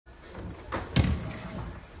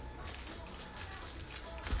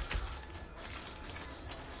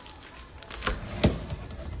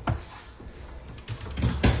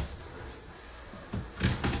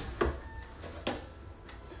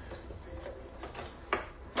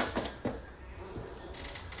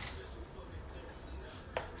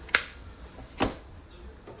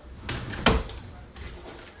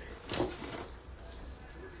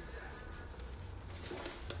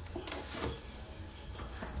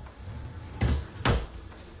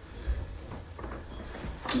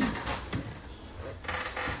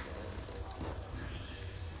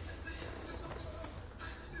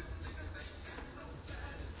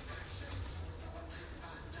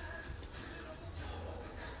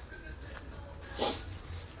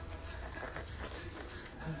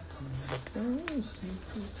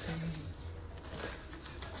What's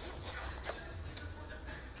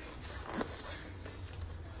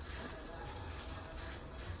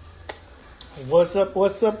up,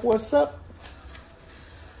 what's up, what's up?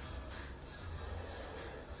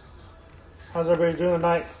 How's everybody doing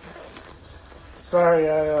tonight? Sorry,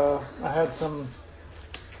 I had some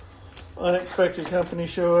unexpected company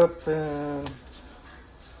show up and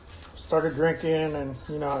started drinking, and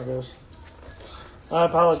you know how it goes. I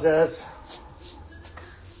apologize.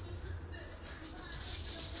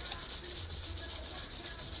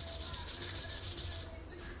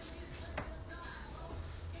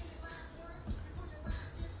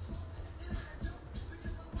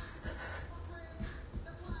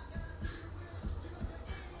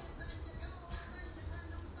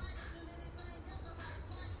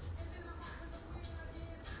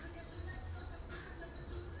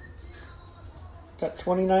 Got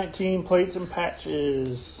 2019 plates and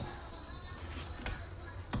patches.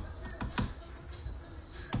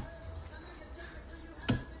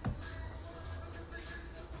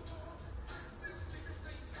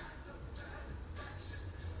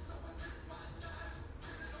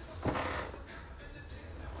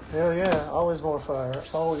 Hell yeah, always more fire.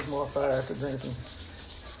 Always more fire after drinking.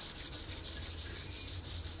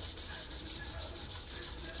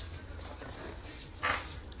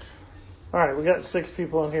 All right, we got 6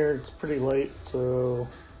 people in here. It's pretty late, so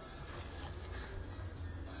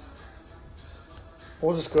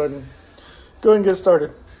we'll just go ahead and get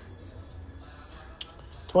started.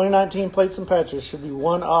 2019 plates and patches should be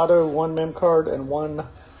 1 auto, 1 mem card, and 1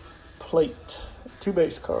 plate. 2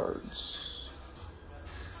 base cards.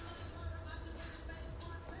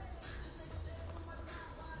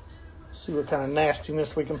 See what kind of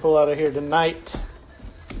nastiness we can pull out of here tonight.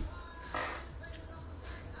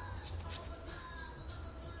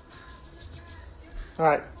 All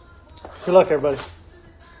right. Good luck, everybody.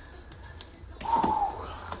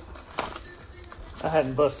 I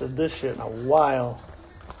hadn't busted this shit in a while.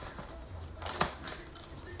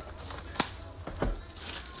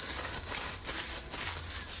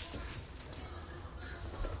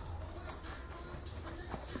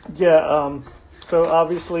 Yeah, so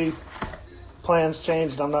obviously plans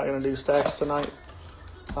changed. I'm not going to do stacks tonight.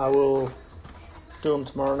 I will do them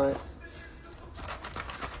tomorrow night.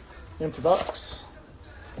 Empty box.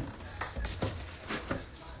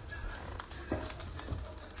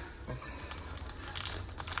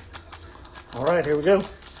 All right, here we go.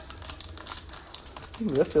 Ooh,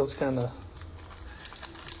 that feels kind of...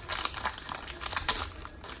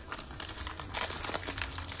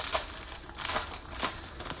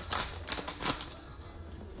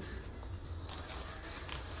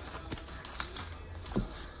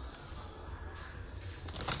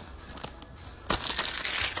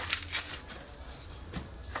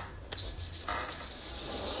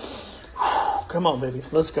 Come on, baby.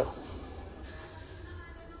 Let's go.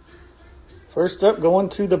 First up, going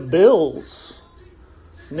to the Bills.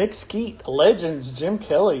 Nick Skeet, Legends, Jim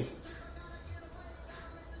Kelly.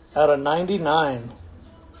 Out of 99.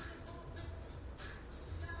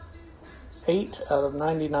 8 out of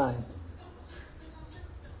 99.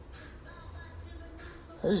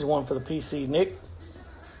 There's one for the PC, Nick.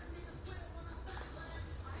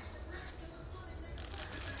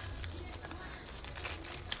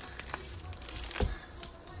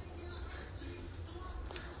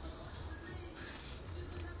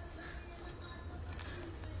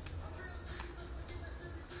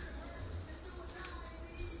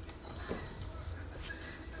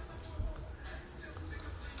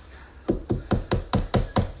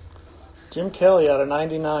 Jim Kelly out of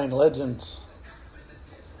 99, Legends.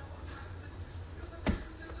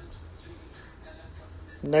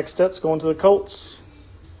 Next up's going to the Colts.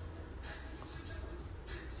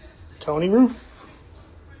 Tony Roof.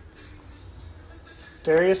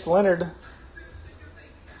 Darius Leonard.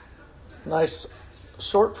 Nice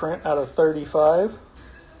short print out of 35.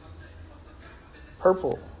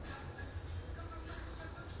 Purple.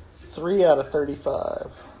 3 out of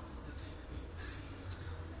 35.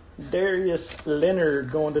 Darius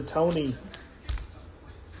Leonard going to Tony.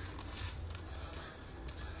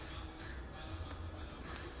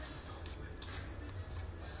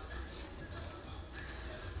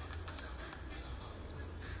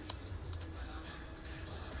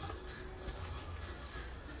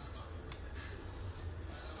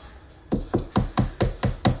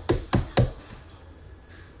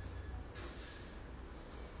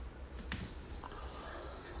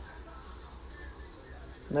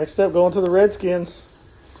 Next up, going to the Redskins.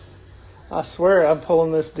 I swear I'm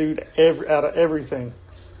pulling this dude out of everything.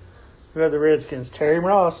 We have the Redskins. Terry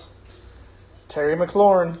Ross. Terry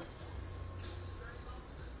McLaurin.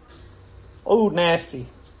 Oh, nasty.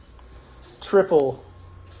 Triple.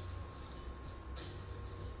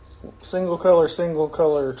 Single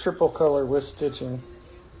color, triple color with stitching.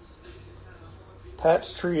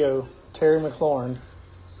 Patch Trio, Terry McLaurin.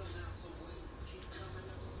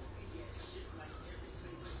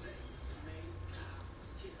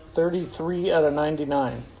 $33 out of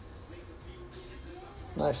 $99.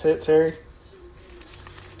 Nice hit, Terry.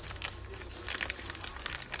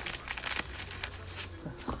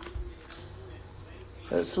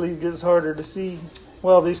 That sleeve gets harder to see.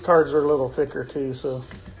 Well, these cards are a little thicker too, so.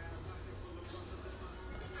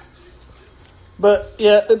 But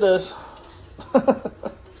yeah, it does.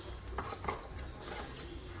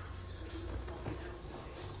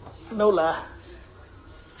 No lie.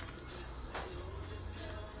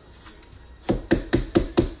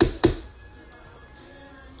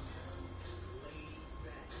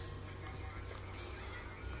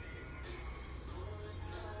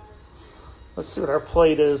 Let's see what our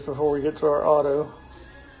plate is before we get to our auto.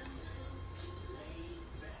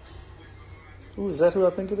 Ooh, is that who I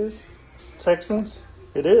think it is? Texans?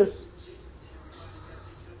 It is.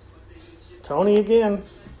 Tony again.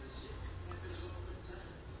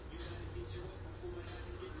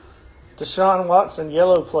 Deshaun Watson,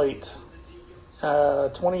 yellow plate.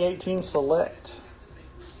 2018 Select.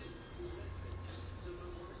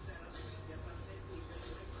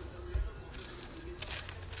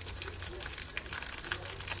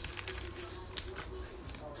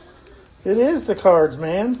 It is the cards,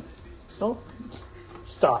 man. Don't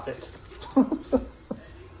stop it.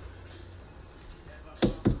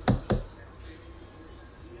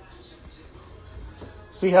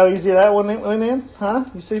 See how easy that one went in? Huh?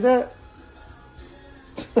 You see that?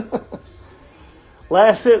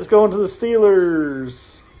 Last hit's going to the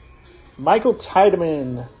Steelers. Michael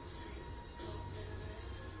Tiedemann.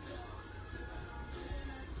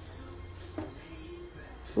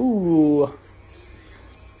 Ooh.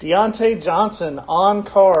 Deontay Johnson on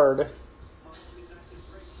card.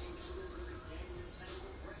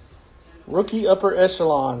 Rookie upper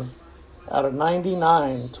echelon out of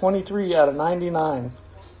 99. 23 out of 99.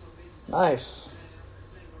 Nice.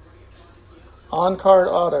 On card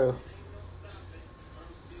auto.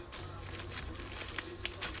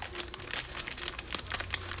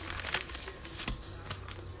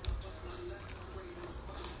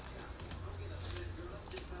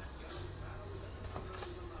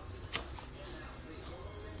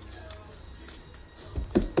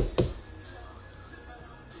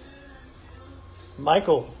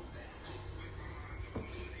 Michael.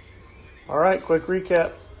 All right, quick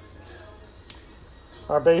recap.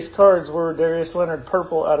 Our base cards were Darius Leonard,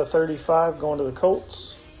 purple out of 35, going to the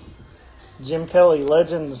Colts. Jim Kelly,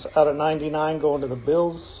 Legends out of 99, going to the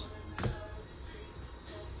Bills.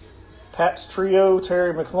 Pat's Trio,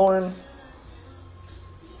 Terry McLaurin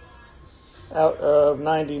out of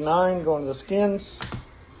 99, going to the Skins.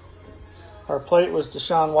 Our plate was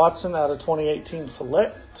Deshaun Watson out of 2018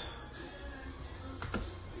 Select.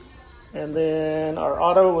 And then our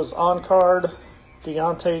auto was on card,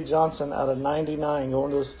 Deontay Johnson out of 99,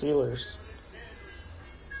 going to the Steelers.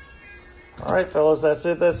 All right, fellas, that's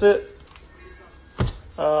it.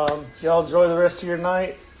 Y'all enjoy the rest of your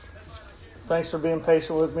night. Thanks for being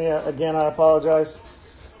patient with me. Again, I apologize.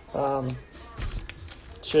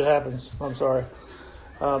 Shit happens. I'm sorry.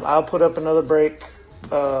 I'll put up another break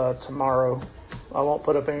tomorrow. I won't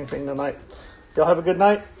put up anything tonight. Y'all have a good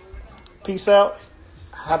night. Peace out.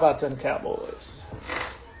 How about them Cowboys?